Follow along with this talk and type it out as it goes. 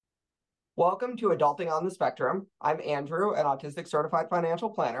Welcome to Adulting on the Spectrum. I'm Andrew, an autistic certified financial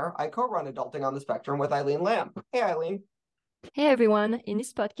planner. I co-run Adulting on the Spectrum with Eileen Lamb. Hey, Eileen. Hey everyone, in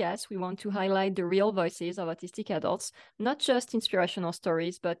this podcast, we want to highlight the real voices of autistic adults, not just inspirational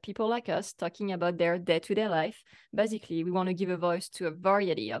stories, but people like us talking about their day-to-day life. Basically, we want to give a voice to a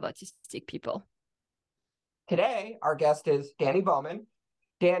variety of autistic people. Today, our guest is Dani Bowman.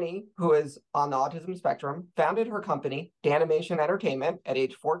 Dani, who is on the autism spectrum, founded her company, Danimation Entertainment, at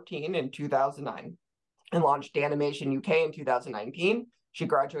age 14 in 2009 and launched Danimation UK in 2019. She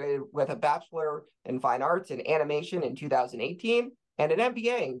graduated with a Bachelor in Fine Arts in Animation in 2018 and an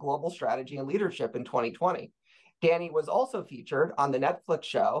MBA in Global Strategy and Leadership in 2020. Dani was also featured on the Netflix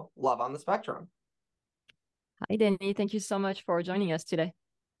show Love on the Spectrum. Hi, Dani. Thank you so much for joining us today.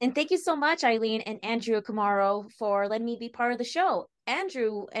 And thank you so much, Eileen and Andrew Camaro, for letting me be part of the show.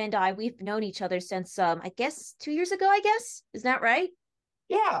 Andrew and we've known each other since, I guess, 2 years ago, I guess. Is that right?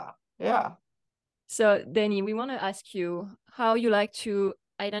 Yeah. So, Dani, we want to ask you how you like to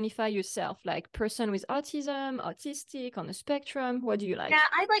identify yourself, like person with autism, autistic, on the spectrum. What do you like? Yeah,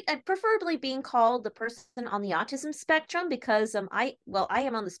 I preferably being called the person on the autism spectrum because I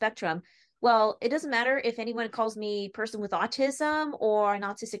am on the spectrum. Well, it doesn't matter if anyone calls me person with autism or an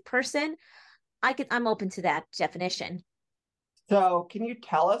autistic person. I'm open to that definition. So, can you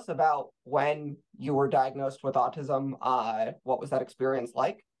tell us about when you were diagnosed with autism? What was that experience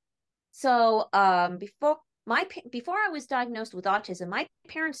like? So, before I was diagnosed with autism, my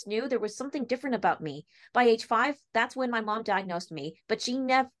parents knew there was something different about me. By age 5, that's when my mom diagnosed me, but she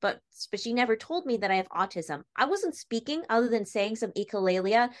never told me that I have autism. I wasn't speaking other than saying some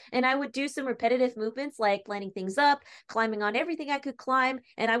echolalia, and I would do some repetitive movements like lining things up, climbing on everything I could climb,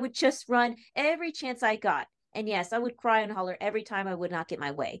 and I would just run every chance I got. And yes, I would cry and holler every time I would not get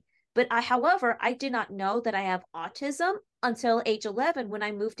my way. However, I did not know that I have autism until age 11 when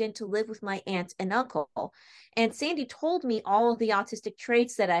I moved in to live with my aunt and uncle. And Sandy told me all of the autistic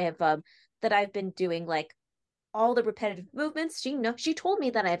traits that I've been doing, like all the repetitive movements. She told me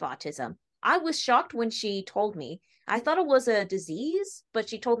that I have autism. I was shocked when she told me. I thought it was a disease, but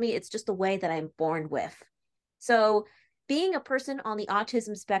she told me it's just the way that I'm born with. So, being a person on the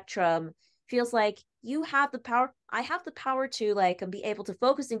autism spectrum feels like you have the power. I have the power to be able to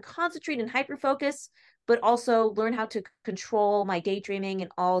focus and concentrate and hyper focus, but also learn how to control my daydreaming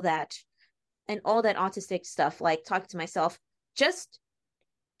and all that autistic stuff, like talking to myself just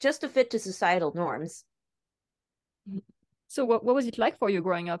to fit to societal norms. So what was it like for you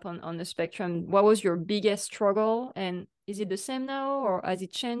growing up on the spectrum? What was your biggest struggle? And is it the same now or has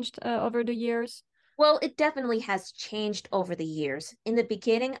it changed over the years? Well, it definitely has changed over the years. In the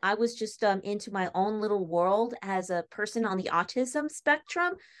beginning, I was just into my own little world as a person on the autism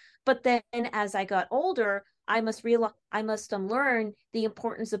spectrum. But then as I got older, I must learn the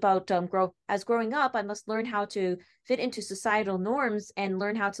importance about growing up, I must learn how to fit into societal norms and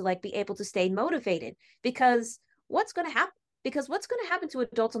learn how to be able to stay motivated because what's going to happen what's going to happen to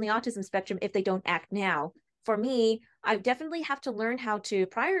adults on the autism spectrum if they don't act now? For me, I definitely have to learn how to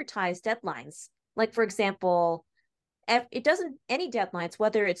prioritize deadlines. Like, for example, it doesn't any deadlines,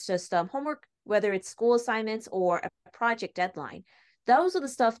 whether it's just homework, whether it's school assignments or a project deadline. Those are the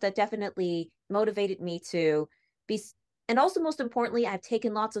stuff that definitely motivated me to be. And also, most importantly, I've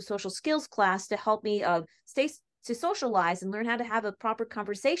taken lots of social skills class to help me to socialize and learn how to have a proper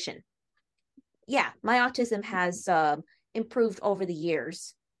conversation. Yeah, my autism has improved over the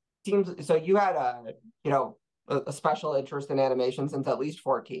years. Seems so. You had a special interest in animation since at least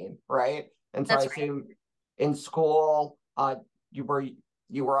 14, right? And so I That's right. assume in school, you were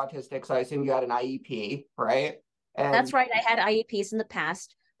autistic, so I assume you had an IEP, right? That's And right. I had IEPs in the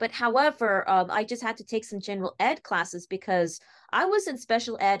past, but however, I just had to take some general ed classes because I was in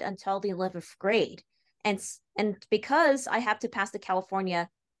special ed until the 11th grade. And because I had to pass the California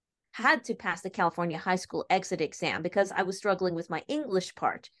high school exit exam because I was struggling with my English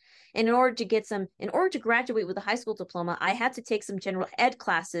part. And in order to graduate with a high school diploma, I had to take some general ed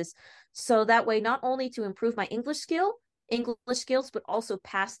classes. So that way, not only to improve my English skills, but also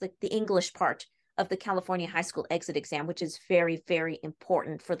pass the English part of the California high school exit exam, which is very, very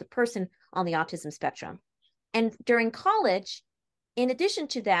important for the person on the autism spectrum. And during college, in addition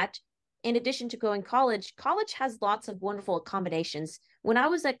to that, in addition to going college has lots of wonderful accommodations. When I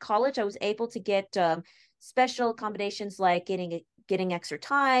was at college, I was able to get special accommodations like getting extra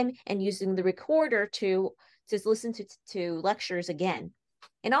time and using the recorder to listen to lectures again.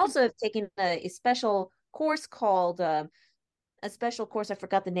 And also, I've taken a special course called a special course. I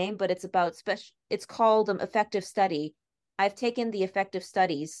forgot the name, but it's about special. It's called effective study. I've taken the effective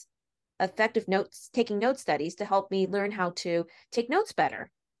notes, taking note studies to help me learn how to take notes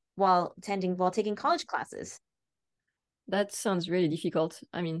better while taking college classes. That sounds really difficult.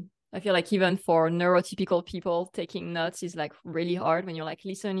 I mean, I feel like even for neurotypical people, taking notes is like really hard when you're like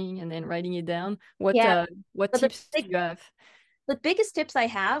listening and then writing it down. What tips do you have? The biggest tips I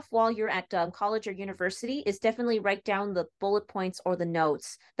have while you're at college or university is definitely write down the bullet points or the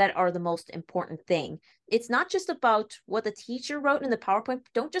notes that are the most important thing. It's not just about what the teacher wrote in the PowerPoint.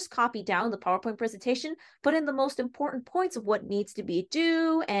 Don't just copy down the PowerPoint presentation, put in the most important points of what needs to be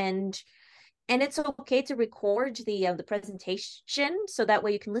due, and it's okay to record the presentation so that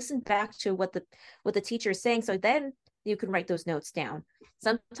way you can listen back to what the teacher is saying. So then you can write those notes down.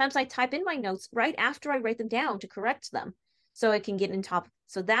 Sometimes I type in my notes right after I write them down to correct them, so it can get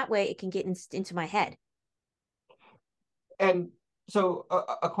so that way it can get into my head. And so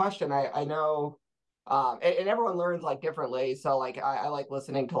a question, I know, and everyone learns like differently. So like I like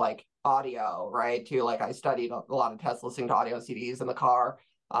listening to like audio, right? Too, like I studied a lot of tests listening to audio CDs in the car.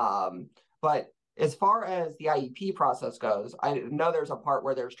 But as far as the IEP process goes, I know there's a part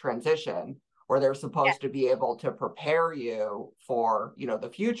where there's transition, where they're supposed to be able to prepare you for, the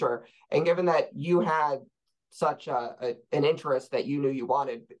future. And given that you had such an interest that you knew you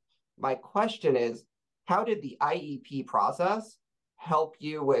wanted, my question is, how did the IEP process help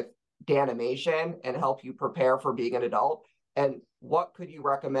you with Danimation and help you prepare for being an adult? And what could you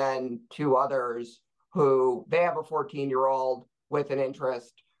recommend to others who they have a 14-year-old with an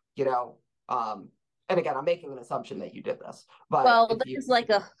interest, and again, I'm making an assumption that you did this, but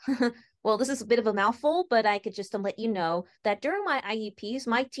this is a bit of a mouthful, but I could just let you know that during my IEPs,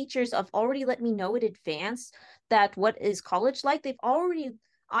 my teachers have already let me know in advance that what is college like. They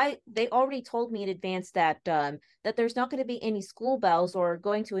already told me in advance that that there's not going to be any school bells or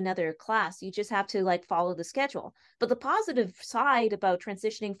going to another class. You just have to follow the schedule. But the positive side about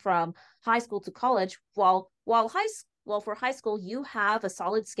transitioning from high school to college, for high school, you have a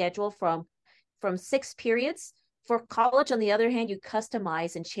solid schedule from 6 periods. For college, on the other hand, you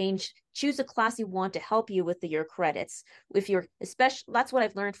customize and choose a class you want to help you with your credits. That's what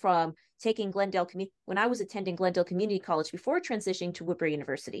I've learned from taking when I was attending Glendale Community College before transitioning to Woodbury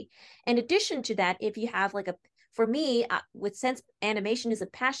University. In addition to that, if you have for me, since animation is a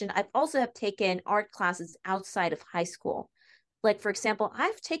passion, I've also taken art classes outside of high school. Like, for example,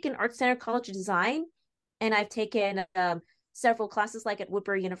 I've taken Art Center College of Design, and I've taken several classes at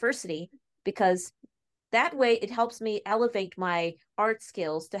Woodbury University, because that way it helps me elevate my art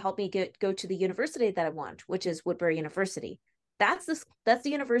skills to help me go to the university that I want, which is Woodbury University. That's the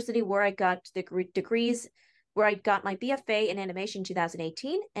university where I got the degrees, where I got my BFA in animation in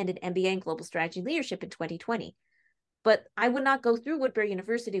 2018 and an MBA in global strategy and leadership in 2020. But I would not go through Woodbury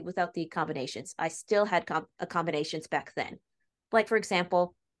University without the combinations. I still had combinations back then. Like, for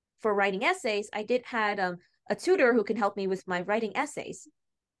example, for writing essays, I had a tutor who can help me with my writing essays.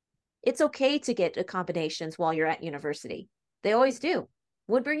 It's okay to get accommodations while you're at university. They always do.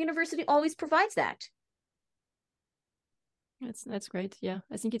 Woodbury University always provides that. That's great. Yeah,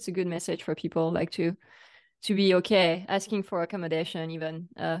 I think it's a good message for people to be okay asking for accommodation even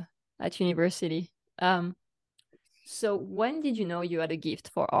at university. So when did you know you had a gift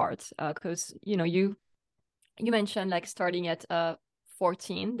for art? Because you mentioned starting at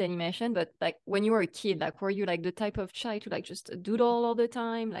 14, the animation, but when you were a kid, were you the type of child to just doodle all the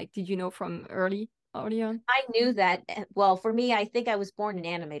time? Did you know from early on? I knew that. Well, for me, I think I was born an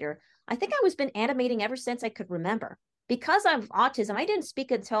animator. I think I was been animating ever since I could remember. Because of autism, I didn't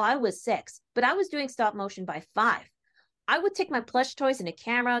speak until I was 6, but I was doing stop motion by 5. I would take my plush toys and a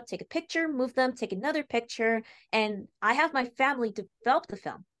camera, take a picture, move them, take another picture, and I have my family develop the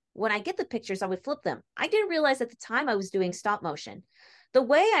film. When I get the pictures, I would flip them. I didn't realize at the time I was doing stop motion. The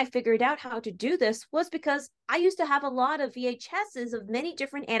way I figured out how to do this was because I used to have a lot of VHSs of many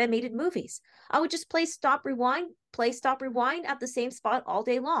different animated movies. I would just play stop rewind at the same spot all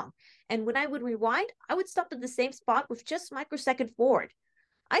day long. And when I would rewind, I would stop at the same spot with just microsecond forward.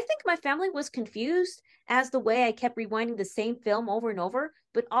 I think my family was confused as the way I kept rewinding the same film over and over,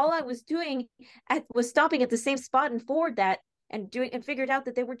 but all I was doing was stopping at the same spot and forward that and figured out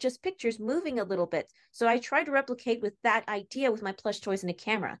that they were just pictures moving a little bit. So I tried to replicate with that idea with my plush toys and a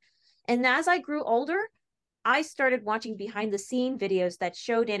camera. And as I grew older, I started watching behind the scene videos that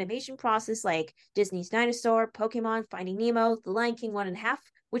showed animation process like Disney's Dinosaur, Pokemon, Finding Nemo, The Lion King 1.5,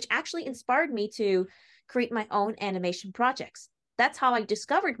 which actually inspired me to create my own animation projects. That's how I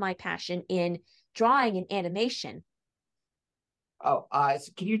discovered my passion in drawing and animation. So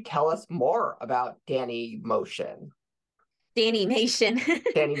can you tell us more about Danimation? Danimation.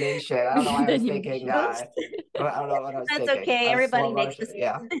 Danimation. I don't know why I was thinking. I don't know what I was That's thinking. okay. Everybody makes mistakes.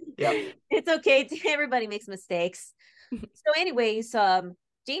 Yeah. Yep. It's okay. Everybody makes mistakes. So anyways,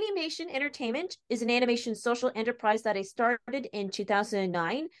 Danimation Entertainment is an animation social enterprise that I started in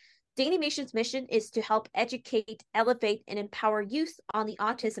 2009. Danimation's mission is to help educate, elevate, and empower youth on the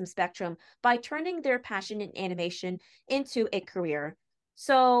autism spectrum by turning their passion in animation into a career.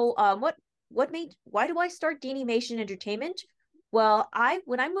 So, why do I start Danimation Entertainment? Well,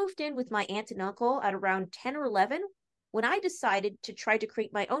 when I moved in with my aunt and uncle at around 10 or 11, when I decided to try to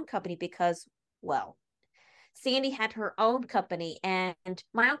create my own company because, well, Sandy had her own company and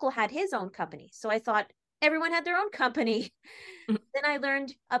my uncle had his own company. So I thought everyone had their own company. Then I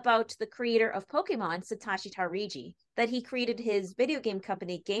learned about the creator of Pokemon, Satoshi Tairiji, that he created his video game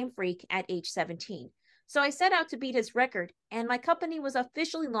company, Game Freak, at age 17. So I set out to beat his record, and my company was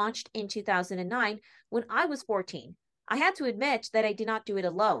officially launched in 2009 when I was 14. I had to admit that I did not do it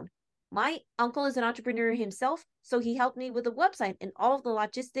alone. My uncle is an entrepreneur himself, so he helped me with the website and all of the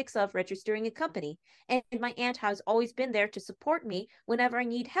logistics of registering a company. And my aunt has always been there to support me whenever I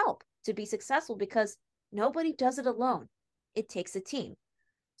need help to be successful because nobody does it alone. It takes a team.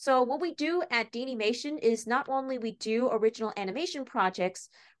 So what we do at Danimation is not only we do original animation projects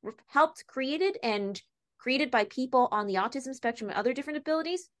helped created by people on the autism spectrum and other different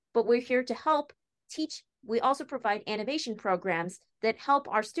abilities, but we're here to help teach. We also provide animation programs that help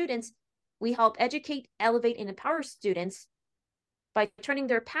our students. We help educate, elevate, and empower students by turning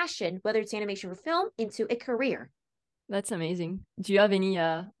their passion, whether it's animation or film, into a career. That's amazing. Do you have any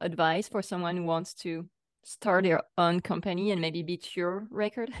advice for someone who wants to start their own company and maybe beat your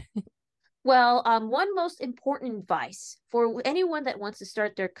record? Well, one most important advice for anyone that wants to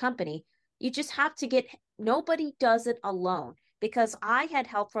start their company, you just have to nobody does it alone, because I had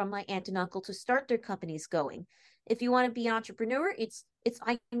help from my aunt and uncle to start their companies going. If you want to be an entrepreneur,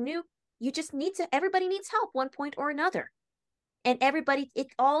 I knew you just everybody needs help one point or another. And it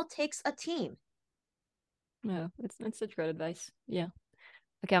all takes a team. No, that's such great advice. Yeah.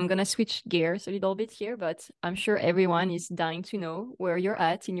 Okay, I'm gonna switch gears a little bit here, but I'm sure everyone is dying to know where you're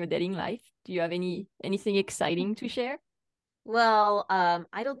at in your dating life. Do you have anything exciting to share? Well,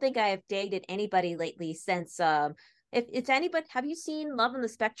 I don't think I have dated anybody lately since if it's anybody, have you seen Love on the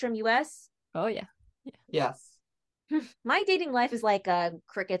Spectrum US? Oh yeah. Yes. My dating life is like a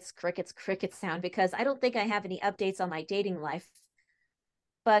crickets sound because I don't think I have any updates on my dating life.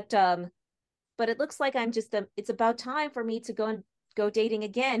 But it looks like it's about time for me to go dating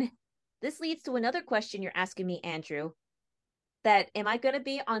again. This leads to another question you're asking me, Andrew. That am I going to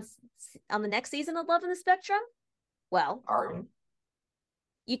be on the next season of Love on the Spectrum? Well,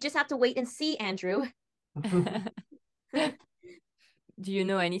 you just have to wait and see, Andrew. Do you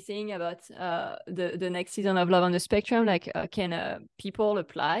know anything about the next season of Love on the Spectrum? Like, can people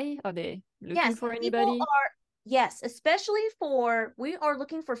apply? Are they looking for anybody? Yes, especially we are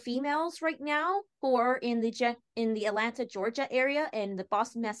looking for females right now who are in the Atlanta, Georgia area and the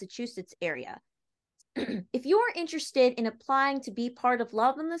Boston, Massachusetts area. If you are interested in applying to be part of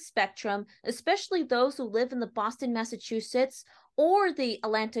Love on the Spectrum, especially those who live in the Boston, Massachusetts or the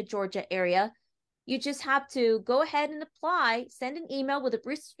Atlanta, Georgia area, you just have to go ahead and apply. Send an email with a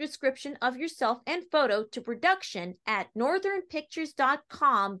brief description of yourself and photo to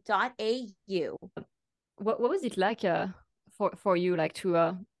production@northernpictures.com.au. What was it like for you, like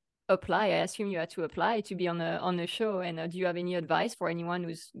to apply? I assume you had to apply to be on the show. And do you have any advice for anyone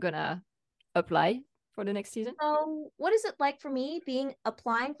who's gonna apply for the next season? What is it like for me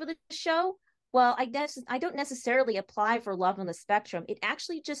applying for the show? Well, I don't necessarily apply for Love on the Spectrum. It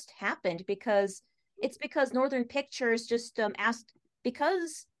actually just happened because Northern Pictures just asked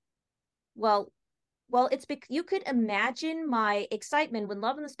because, you could imagine my excitement when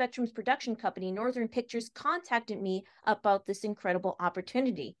Love on the Spectrum's production company, Northern Pictures, contacted me about this incredible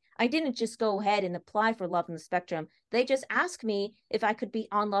opportunity. I didn't just go ahead and apply for Love on the Spectrum. They just asked me if I could be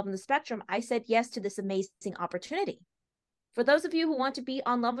on Love on the Spectrum. I said yes to this amazing opportunity. For those of you who want to be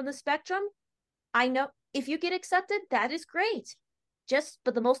on Love on the Spectrum, I know if you get accepted, that is great.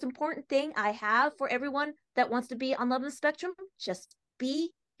 But the most important thing I have for everyone that wants to be on Love on the Spectrum, just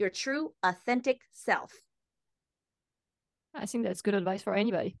be your true, authentic self. I think that's good advice for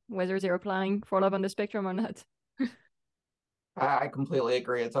anybody, whether they're applying for Love on the Spectrum or not. I completely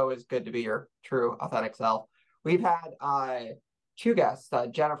agree. It's always good to be your true, authentic self. We've had two guests,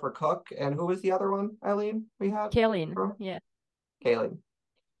 Jennifer Cook, and who was the other one, Eileen? We had Kaylin. Yeah. Kaylin.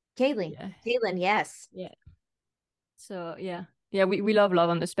 Yeah. Kaylin, yes. Yeah. So yeah. Yeah, we love Love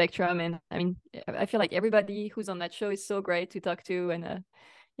on the Spectrum, and I mean, I feel like everybody who's on that show is so great to talk to, and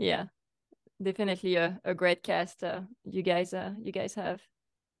yeah, definitely a great cast. You guys have.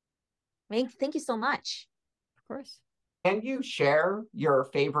 Thank you so much. Of course. Can you share your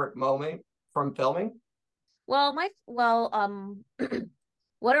favorite moment from filming? Well,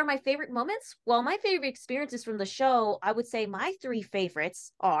 What are my favorite moments? Well, my favorite experiences from the show, I would say my three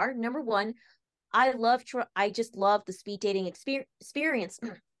favorites are number one, I just love the speed dating experience.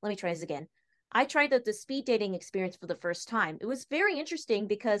 Let me try this again. I tried the speed dating experience for the first time. It was very interesting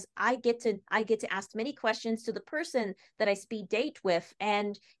because I get to ask many questions to the person that I speed date with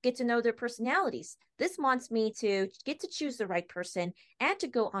and get to know their personalities. This wants me to get to choose the right person and to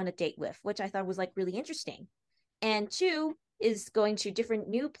go on a date with, which I thought was like really interesting. And two is going to different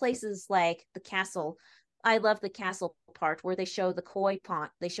new places like the castle. I love the castle part where they show the koi pond,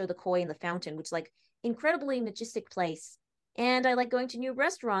 they show the koi in the fountain, which is like incredibly majestic place. And I like going to new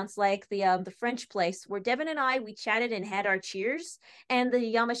restaurants like the French place where Devin and I we chatted and had our cheers, and the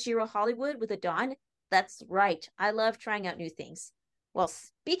Yamashiro Hollywood with the Dawn. That's right. I love trying out new things. Well,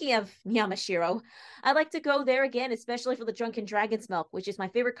 speaking of Yamashiro, I like to go there again, especially for the Drunken Dragon's Milk, which is my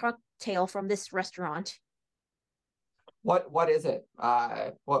favorite cocktail from this restaurant. What is it?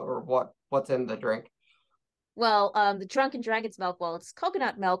 What's in the drink? Well, the Drunken Dragon's Milk, well, it's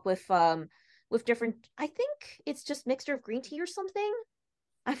coconut milk with different. I think it's just mixture of green tea or something.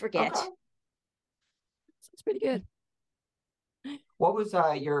 I forget. Okay. Sounds pretty good. What was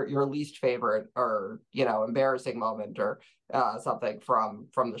your least favorite or embarrassing moment or something from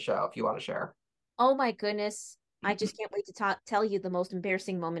the show if you want to share? Oh my goodness. I just can't wait to tell you the most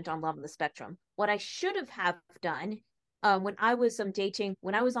embarrassing moment on Love on the Spectrum. What I should have done when I was dating,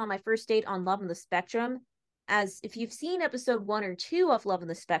 when I was on my first date on Love on the Spectrum, as if you've seen episode 1 or 2 of Love on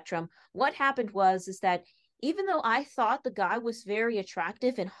the Spectrum, what happened was is that even though I thought the guy was very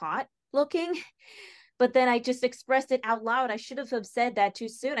attractive and hot looking, but then I just expressed it out loud. I should have said that too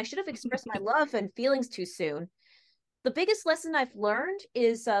soon. I should have expressed my love and feelings too soon. The biggest lesson I've learned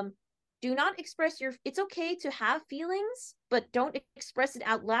is do not express your it's okay to have feelings, but don't express it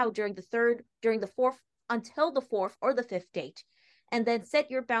out loud during the fourth until the fourth or the fifth date. And then set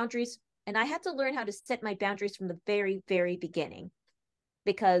your boundaries. And I had to learn how to set my boundaries from the very, very beginning.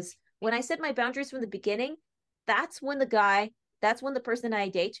 Because when I set my boundaries from the beginning, that's when the person I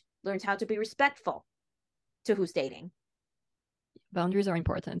date learns how to be respectful to who's dating. Boundaries are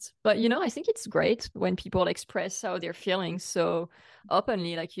important. But I think it's great when people express how they're feeling so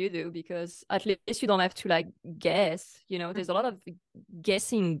openly like you do, because at least you don't have to like guess. There's a lot of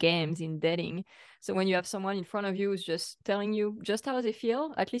guessing games in dating. So when you have someone in front of you who's just telling you just how they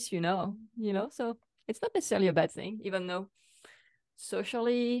feel, at least so it's not necessarily a bad thing, even though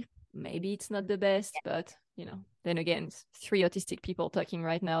socially maybe it's not the best, but then again, it's 3 autistic people talking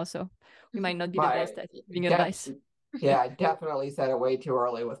right now, so we might not be the best at giving advice. Yeah, I definitely said it way too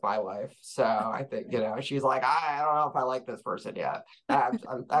early with my wife. So I think, she's like, I don't know if I like this person yet. I'm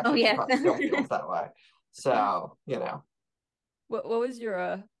actually, she probably still feels that way. So, What was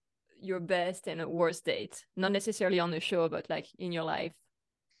your best and worst date? Not necessarily on the show, but like in your life.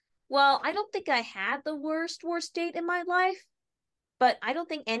 Well, I don't think I had the worst date in my life, but I don't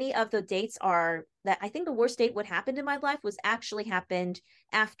think any of the dates are that. I think the worst date what happened in my life was actually happened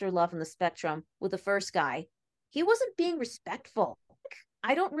after Love on the Spectrum with the first guy. He wasn't being respectful.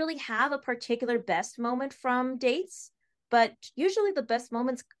 I don't really have a particular best moment from dates, but usually the best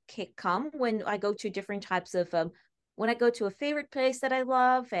moments come when I go to different types of when I go to a favorite place that I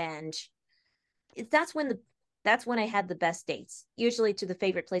love, and that's when I had the best dates. Usually to the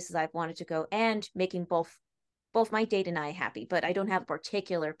favorite places I've wanted to go, and making both my date and I happy. But I don't have a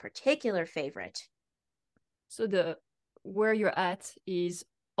particular favorite. So the where you're at is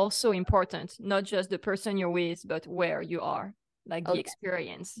also important, not just the person you're with, but where you are, like the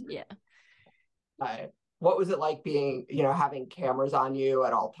experience. Yeah. What was it like being, having cameras on you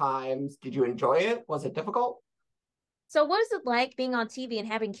at all times? Did you enjoy it? Was it difficult? So what is it like being on TV and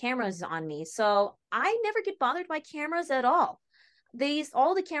having cameras on me? So I never get bothered by cameras at all.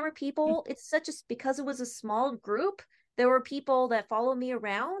 All the camera people, because it was a small group, there were people that follow me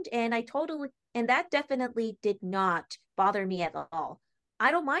around, and and that definitely did not bother me at all. I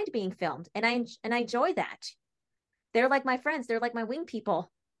don't mind being filmed, and I enjoy that. They're like my friends. They're like my wing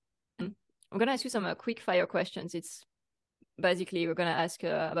people. I'm gonna ask you some quick fire questions. It's basically we're gonna ask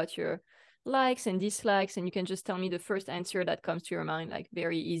about your likes and dislikes, and you can just tell me the first answer that comes to your mind, like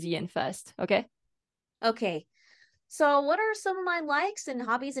very easy and fast. Okay? Okay. So what are some of my likes and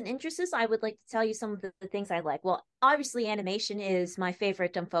hobbies and interests? I would like to tell you some of the things I like. Well, obviously animation is my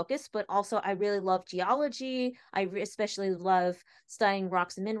favorite focus, but also I really love geology. I especially love studying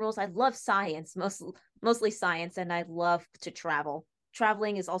rocks and minerals. I love science, mostly science, and I love to travel.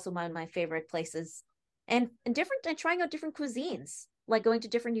 Traveling is also one of my favorite places. And trying out different cuisines, like going to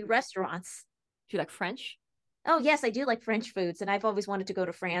different new restaurants. Do you like French? Oh, yes, I do like French foods, and I've always wanted to go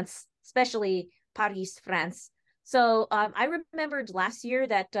to France, especially Paris, France. So I remembered last year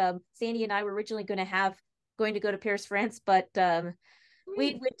that Sandy and I were originally going to go to Paris, France, but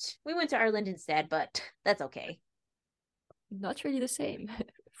we went to Ireland instead. But that's okay. Not really the same.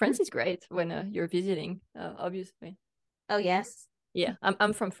 France is great when you're visiting, obviously. Oh yes. Yeah,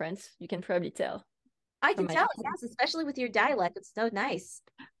 I'm from France. You can probably tell. I can tell, yes, especially with your dialect. It's so nice.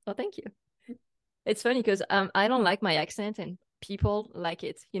 Oh, thank you. It's funny because I don't like my accent and people like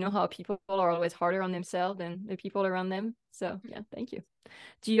it. You know how people are always harder on themselves than the people around them. So yeah, thank you.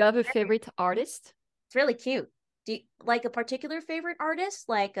 Do you have a favorite artist? It's really cute. Do you like a particular favorite artist,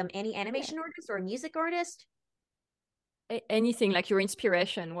 like any animation artist or a music artist? Anything like your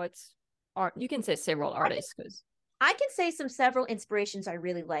inspiration? What's art? You can say several artists because I can say several inspirations I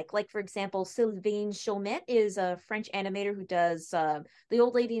really like. Like, for example, Sylvain Chomet is a French animator who does The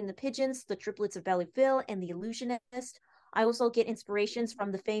Old Lady and the Pigeons, The Triplets of Belleville, and The Illusionist. I also get inspirations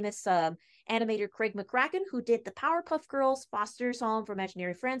from the famous animator Craig McCracken, who did The Powerpuff Girls, Foster's Home for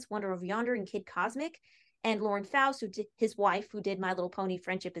Imaginary Friends, Wonder of Yonder, and Kid Cosmic, and Lauren Faust, who did his wife, who did My Little Pony: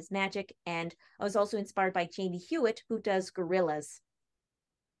 Friendship is Magic. And I was also inspired by Jamie Hewitt, who does Gorillas.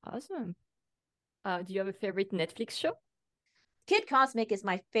 awesome. Do you have a favorite Netflix show? Kid Cosmic is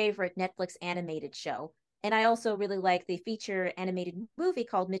my favorite Netflix animated show. And I also really like the feature animated movie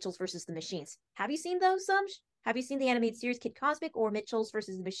called Mitchells versus the Machines. Have you seen those? Have you seen the animated series Kid Cosmic or Mitchells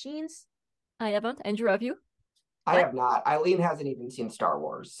versus the Machines? I haven't. Andrew, have you? I have not. Eileen hasn't even seen Star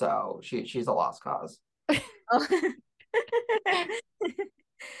Wars, so she's a lost cause.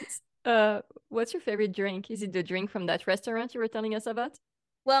 What's your favorite drink? Is it the drink from that restaurant you were telling us about?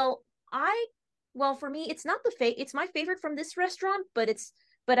 Well, for me, it's not it's my favorite from this restaurant,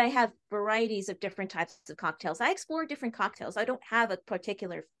 but I have varieties of different types of cocktails. I explore different cocktails. I don't have a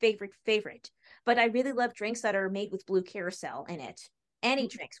particular favorite, but I really love drinks that are made with blue carousel in it. Any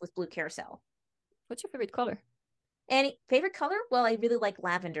drinks with blue carousel. What's your favorite color? Any favorite color? Well, I really like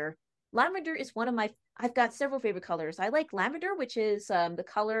lavender. Lavender is I've got several favorite colors. I like lavender, which is the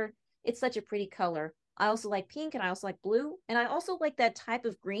color. It's such a pretty color. I also like pink and I also like blue. And I also like that type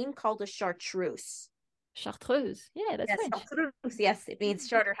of green called a chartreuse. Chartreuse. Yeah, that's French. Chartreuse. Yes, it means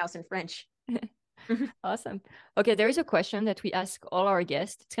charterhouse in French. Awesome. Okay, there is a question that we ask all our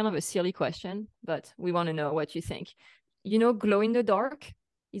guests. It's kind of a silly question, but we want to know what you think. You know, glow in the dark,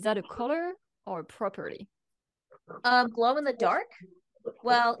 is that a color or a property? Glow in the dark?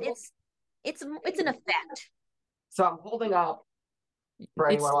 Well, it's an effect. So I'm holding up for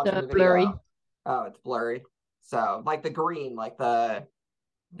anyone watching the video. Blurry. Oh, it's blurry. So like the green, like the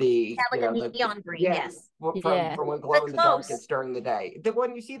neon green, yes. From when glow in the dark it's during the day.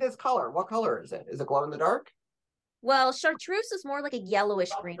 When you see this color, what color is it? Is it glow in the dark? Well, chartreuse is more like a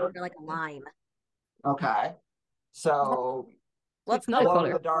yellowish green, or like a lime. Okay. So it's not glow a color.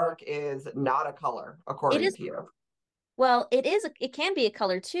 in the dark is not a color, according to you. Well, it can be a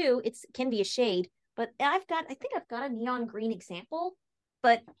color too. It can be a shade, but I think I've got a neon green example,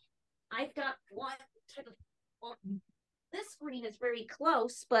 but I've got one type of, well, this green is very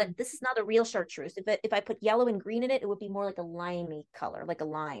close, but this is not a real chartreuse. If I put yellow and green in it, it would be more like a limey color, like a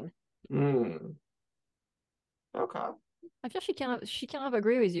lime. Okay. I feel she cannot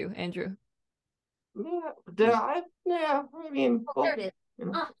agree with you, Andrew. Yeah, I mean, there it is.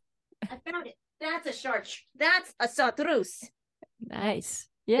 Oh, I found it. That's a chartreuse. Nice.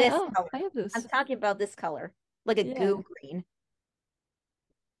 Yeah, I have this. I'm talking about this color, like a goo green.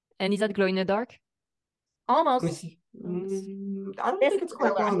 And is that glow in the dark? Almost. I don't think it's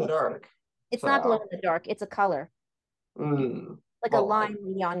quite glow in the dark. It's not glow in the dark. It's a color. Like a lime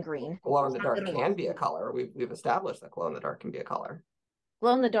neon green. Glow in the dark can be a color. We've established that glow in the dark can be a color.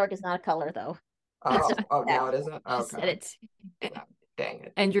 Glow in the dark is not a color, though. No, it isn't? Okay. Said it. Dang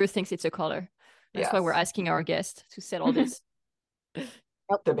it. Andrew thinks it's a color. That's why we're asking our guest to settle this.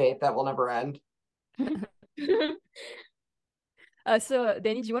 Debate that will never end. So,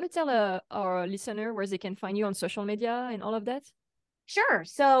 Danny, do you want to tell our listener where they can find you on social media and all of that? Sure.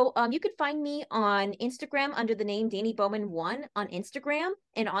 So you could find me on Instagram under the name Danny Bowman 1 on Instagram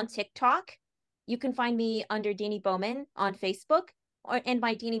and on TikTok. You can find me under Danny Bowman on Facebook and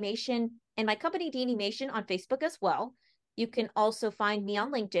my Danimation and my company Danimation on Facebook as well. You can also find me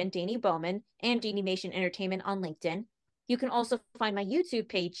on LinkedIn, Danny Bowman, and Danimation Entertainment on LinkedIn. You can also find my YouTube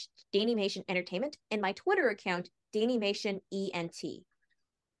page, Danimation Entertainment, and my Twitter account, Danimation ENT.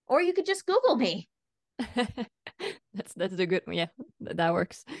 Or you could just Google me. That's a good one. Yeah, that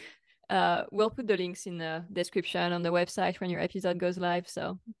works. We'll put the links in the description on the website when your episode goes live,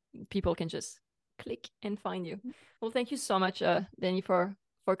 so people can just click and find you. Well, thank you so much, Danny, for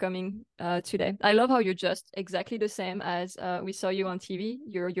for coming today. I love how you're just exactly the same as we saw you on TV.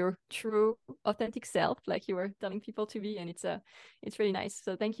 You're your true, authentic self, like you were telling people to be, and it's really nice.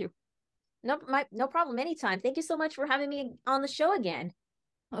 So thank you. No problem. Anytime. Thank you so much for having me on the show again.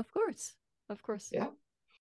 Of course. Yeah.